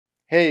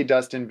Hey,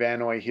 Dustin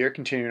Vanoy here,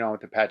 continuing on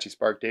with Apache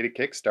Spark Data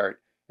Kickstart.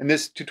 In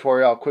this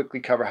tutorial, I'll quickly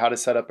cover how to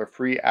set up a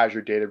free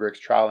Azure Databricks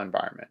Trial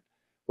environment.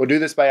 We'll do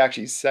this by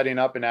actually setting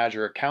up an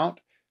Azure account,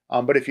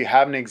 but if you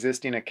have an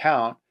existing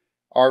account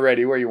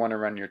already where you want to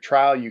run your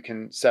trial, you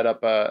can set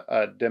up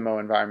a demo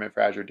environment for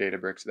Azure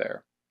Databricks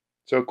there.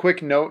 So a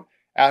quick note,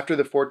 after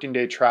the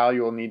 14-day trial,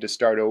 you will need to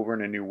start over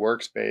in a new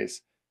workspace.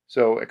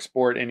 So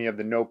export any of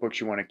the notebooks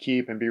you want to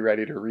keep and be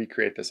ready to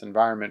recreate this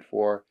environment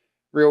for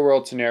real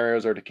world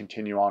scenarios or to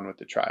continue on with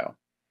the trial.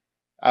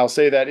 I'll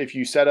say that if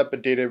you set up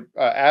a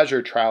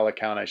Azure trial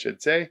account, I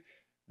should say,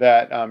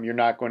 that you're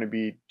not going to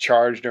be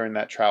charged during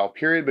that trial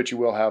period, but you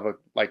will have a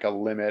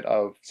limit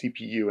of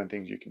CPU and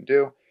things you can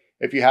do.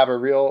 If you have a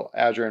real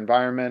Azure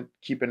environment,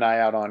 keep an eye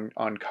out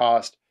on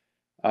cost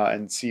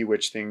and see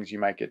which things you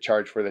might get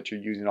charged for that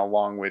you're using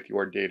along with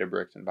your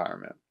Databricks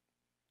environment.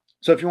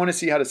 So if you want to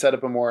see how to set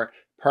up a more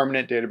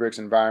permanent Databricks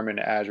environment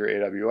in Azure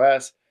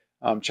AWS,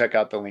 check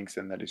out the links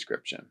in the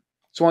description.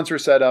 So once we're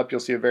set up, you'll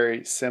see a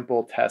very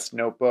simple test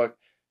notebook.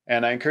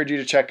 And I encourage you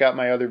to check out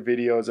my other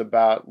videos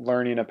about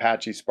learning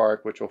Apache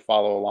Spark, which will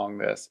follow along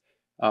this.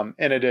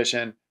 In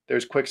addition,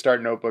 there's quick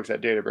start notebooks that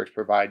Databricks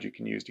provides you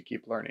can use to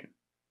keep learning.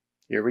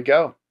 Here we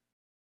go.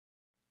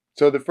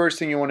 So the first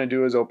thing you want to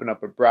do is open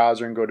up a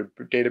browser and go to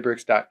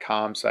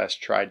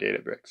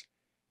databricks.com/try-databricks.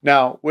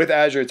 Now, with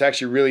Azure, it's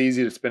actually really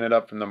easy to spin it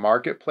up from the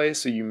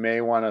marketplace. So you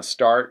may want to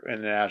start in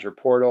an Azure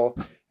portal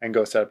and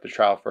go set up the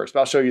trial first.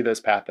 But I'll show you this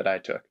path that I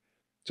took.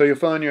 So you'll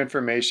fill in your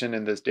information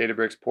in this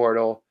Databricks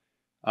portal,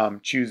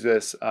 choose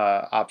this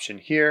option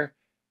here,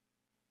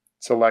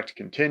 select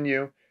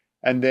continue,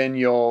 and then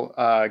you'll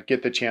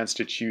get the chance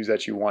to choose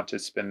that you want to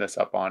spin this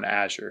up on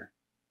Azure.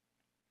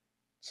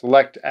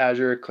 Select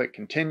Azure, click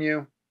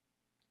continue.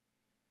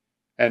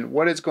 And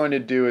what it's going to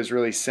do is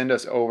really send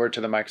us over to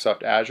the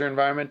Microsoft Azure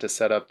environment to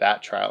set up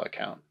that trial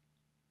account.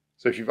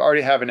 So if you've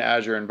already have an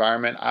Azure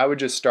environment, I would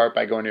just start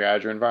by going to your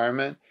Azure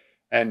environment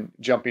and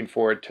jumping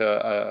forward to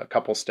a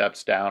couple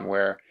steps down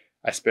where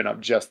I spin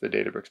up just the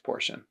Databricks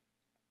portion.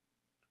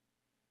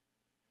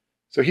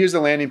 So here's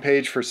the landing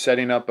page for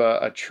setting up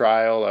a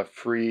trial, a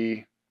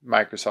free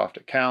Microsoft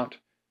account.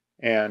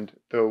 And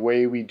the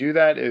way we do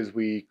that is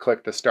we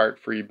click the Start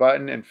Free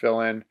button and fill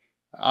in,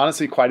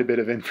 honestly, quite a bit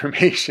of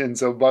information.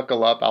 So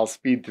buckle up, I'll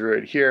speed through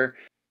it here.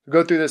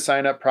 Go through the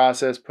sign up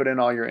process, put in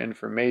all your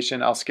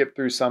information. I'll skip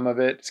through some of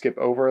it, skip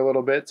over a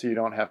little bit so you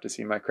don't have to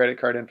see my credit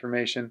card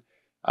information.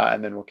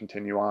 And then we'll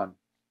continue on.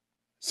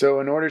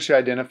 So in order to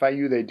identify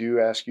you, they do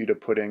ask you to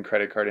put in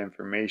credit card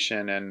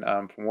information.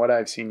 And from what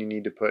I've seen, you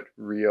need to put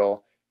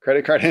real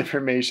credit card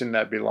information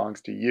that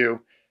belongs to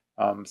you.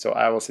 So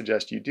I will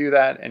suggest you do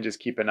that and just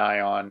keep an eye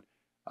on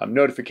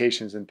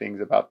notifications and things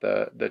about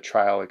the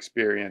trial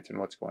experience and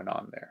what's going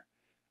on there.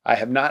 I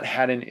have not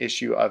had an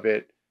issue of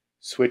it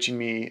switching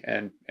me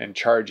and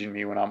charging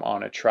me when I'm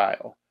on a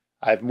trial.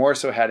 I've more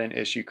so had an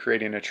issue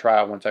creating a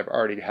trial once I've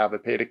already have a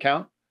paid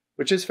account,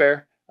 which is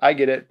fair. I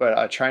get it,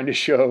 but trying to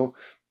show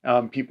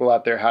people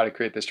out there how to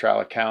create this trial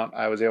account,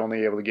 I was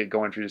only able to get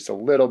going for just a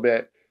little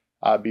bit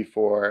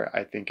before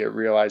I think it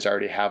realized I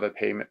already have a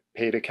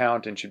paid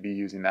account and should be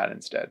using that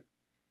instead.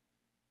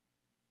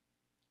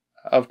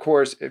 Of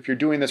course, if you're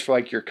doing this for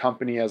like your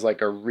company as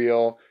like a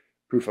real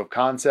proof of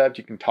concept,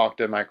 you can talk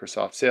to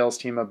Microsoft sales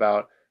team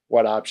about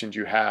what options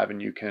you have,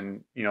 and you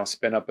can,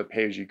 spin up a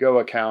pay-as-you-go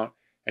account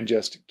and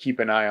just keep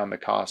an eye on the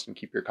cost and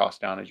keep your costs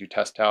down as you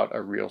test out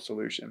a real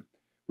solution.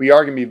 We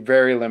are going to be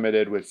very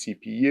limited with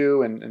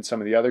CPU and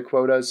some of the other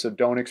quotas, so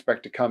don't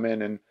expect to come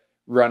in and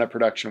run a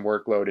production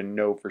workload and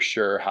know for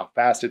sure how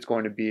fast it's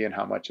going to be and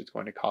how much it's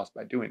going to cost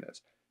by doing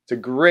this. It's a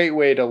great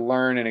way to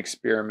learn and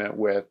experiment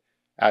with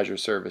Azure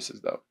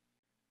services though.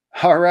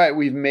 All right,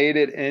 we've made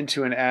it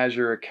into an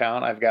Azure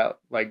account. I've got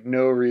like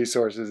no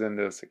resources in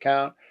this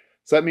account.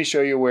 So let me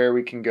show you where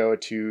we can go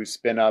to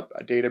spin up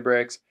a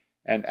Databricks.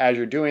 And as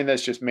you're doing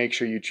this, just make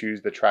sure you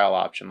choose the trial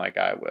option like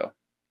I will.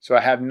 So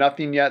I have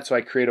nothing yet, so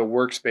I create a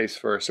workspace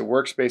first. So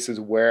workspace is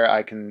where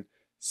I can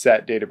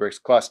set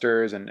Databricks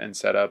clusters and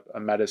set up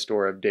a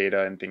metastore of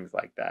data and things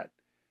like that.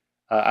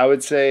 I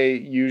would say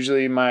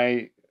usually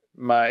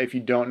if you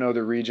don't know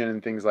the region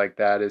and things like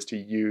that, is to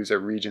use a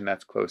region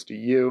that's close to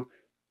you.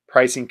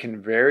 Pricing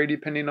can vary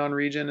depending on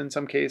region in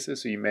some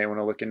cases, so you may want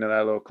to look into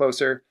that a little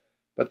closer.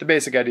 But the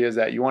basic idea is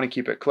that you want to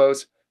keep it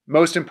close.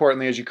 Most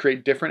importantly, as you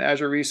create different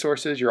Azure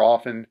resources, you'll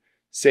often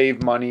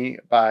save money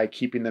by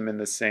keeping them in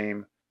the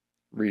same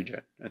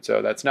region. And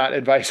so that's not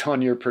advice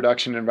on your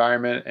production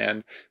environment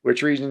and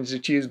which regions to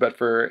choose, but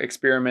for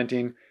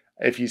experimenting,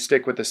 if you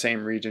stick with the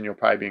same region, you'll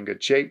probably be in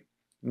good shape.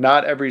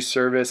 Not every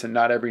service and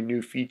not every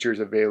new feature is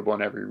available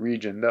in every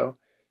region though.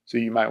 So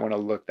you might want to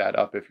look that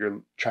up if you're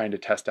trying to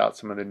test out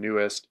some of the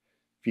newest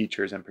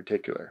features in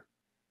particular.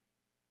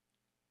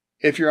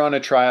 If you're on a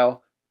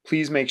trial,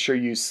 please make sure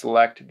you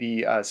select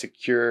the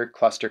secure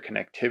cluster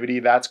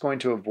connectivity. That's going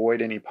to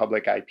avoid any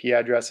public IP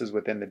addresses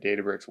within the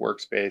Databricks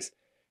workspace,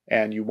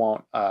 and you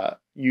won't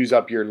use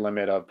up your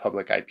limit of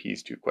public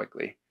IPs too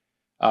quickly.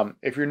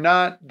 If you're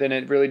not, then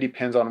it really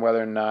depends on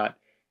whether or not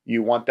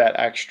you want that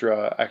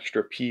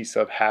extra piece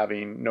of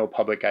having no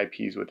public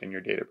IPs within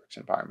your Databricks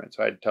environment.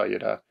 So I'd tell you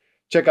to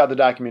check out the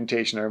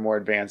documentation or a more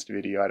advanced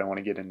video. I don't want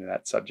to get into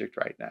that subject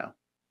right now.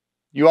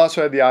 You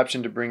also have the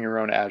option to bring your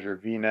own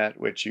Azure VNet,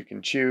 which you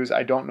can choose.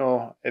 I don't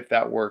know if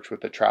that works with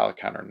the trial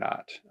account or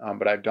not,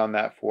 but I've done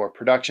that for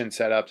production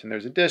setups, and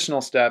there's additional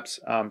steps.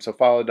 So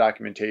follow the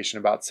documentation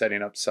about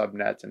setting up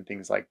subnets and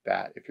things like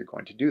that if you're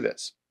going to do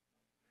this.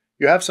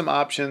 You have some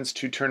options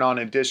to turn on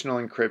additional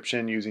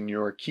encryption using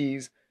your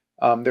keys.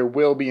 There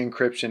will be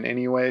encryption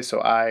anyway,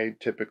 so I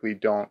typically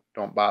don't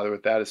bother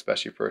with that,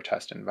 especially for a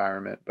test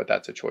environment, but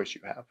that's a choice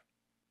you have.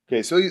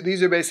 Okay, so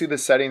these are basically the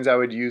settings I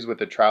would use with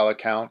the trial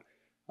account.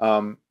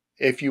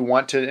 If you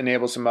want to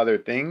enable some other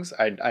things,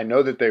 I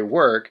know that they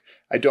work.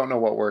 I don't know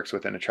what works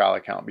within a trial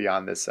account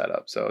beyond this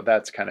setup. So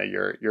that's kind of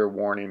your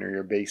warning or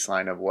your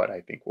baseline of what I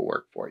think will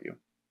work for you.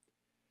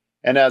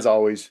 And as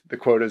always, the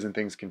quotas and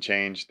things can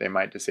change. They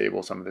might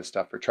disable some of this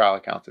stuff for trial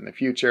accounts in the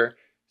future.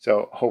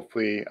 So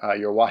hopefully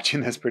you're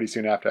watching this pretty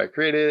soon after I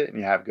created it and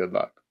you have good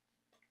luck.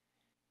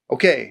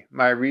 Okay,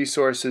 my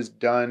resource is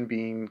done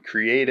being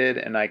created,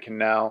 and I can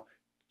now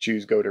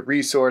choose go to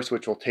resource,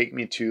 which will take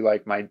me to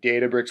like my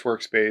Databricks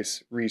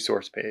workspace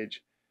resource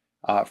page.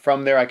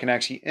 From there, I can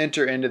actually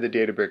enter into the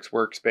Databricks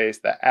workspace,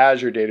 the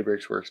Azure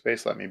Databricks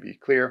workspace, let me be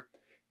clear.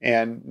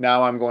 And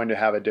now I'm going to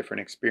have a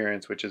different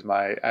experience, which is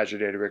my Azure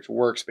Databricks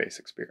workspace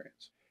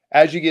experience.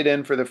 As you get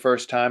in for the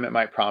first time, it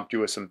might prompt you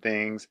with some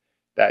things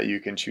that you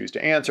can choose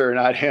to answer or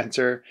not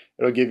answer.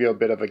 It'll give you a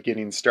bit of a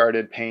getting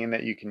started pane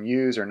that you can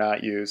use or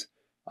not use.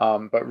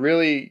 But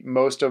really,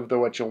 most of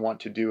what you'll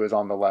want to do is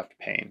on the left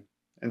pane.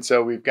 And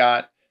so we've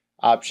got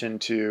option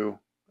to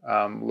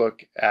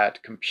look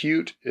at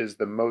compute is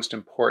the most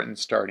important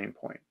starting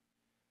point.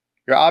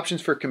 Your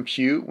options for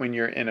compute when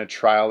you're in a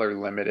trial are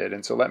limited.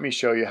 And so let me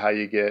show you how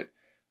you get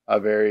a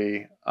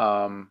very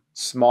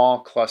small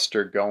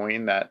cluster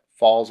going that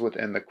falls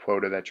within the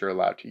quota that you're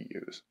allowed to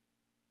use.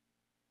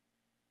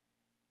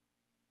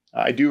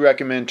 I do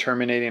recommend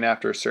terminating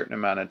after a certain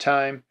amount of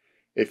time.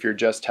 If you're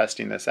just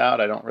testing this out,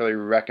 I don't really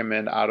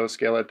recommend auto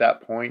scale at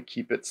that point.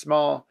 Keep it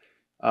small.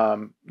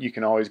 You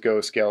can always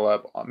go scale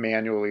up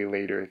manually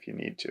later if you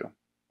need to.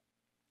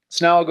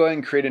 So now I'll go ahead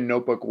and create a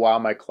notebook while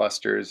my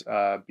cluster's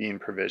being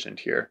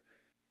provisioned here.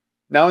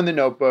 Now in the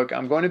notebook,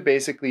 I'm going to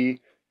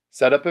basically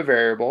set up a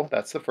variable.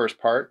 That's the first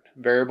part.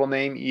 Variable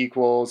name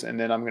equals, and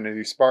then I'm going to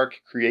do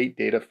Spark create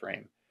data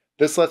frame.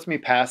 This lets me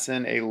pass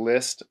in a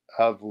list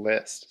of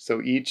lists.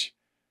 So each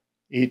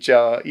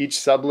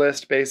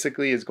sublist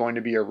basically is going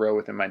to be a row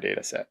within my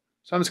data set.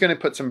 So I'm just going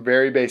to put some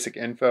very basic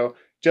info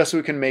just so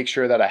we can make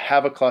sure that I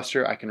have a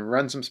cluster, I can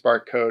run some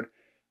Spark code,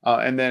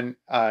 and then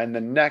in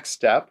the next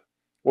step,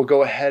 we'll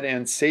go ahead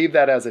and save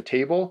that as a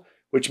table,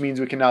 which means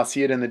we can now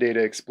see it in the Data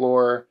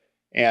Explorer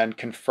and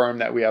confirm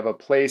that we have a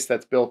place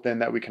that's built in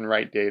that we can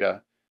write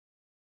data.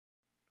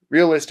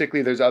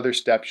 Realistically, there's other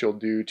steps you'll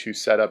do to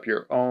set up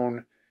your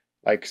own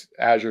like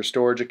Azure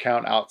storage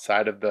account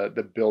outside of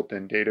the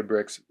built-in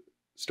Databricks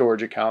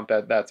storage account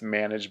that's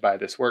managed by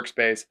this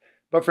workspace.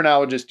 But for now,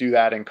 we'll just do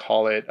that and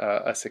call it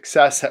a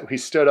success that we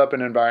stood up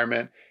an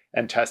environment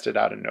and tested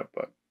out a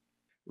notebook.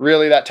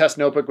 Really, that test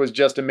notebook was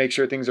just to make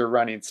sure things are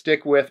running.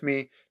 Stick with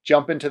me.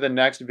 Jump into the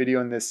next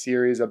video in this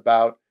series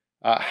about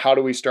how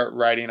do we start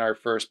writing our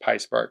first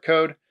PySpark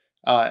code.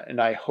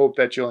 And I hope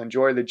that you'll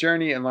enjoy the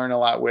journey and learn a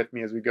lot with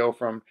me as we go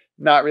from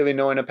not really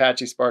knowing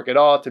Apache Spark at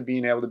all to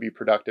being able to be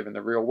productive in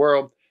the real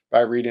world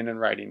by reading and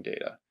writing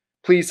data.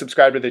 Please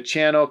subscribe to the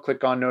channel.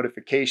 Click on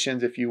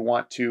notifications if you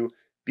want to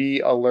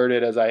be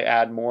alerted as I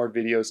add more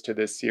videos to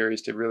this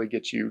series to really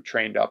get you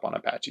trained up on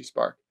Apache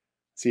Spark.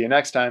 See you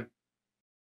next time.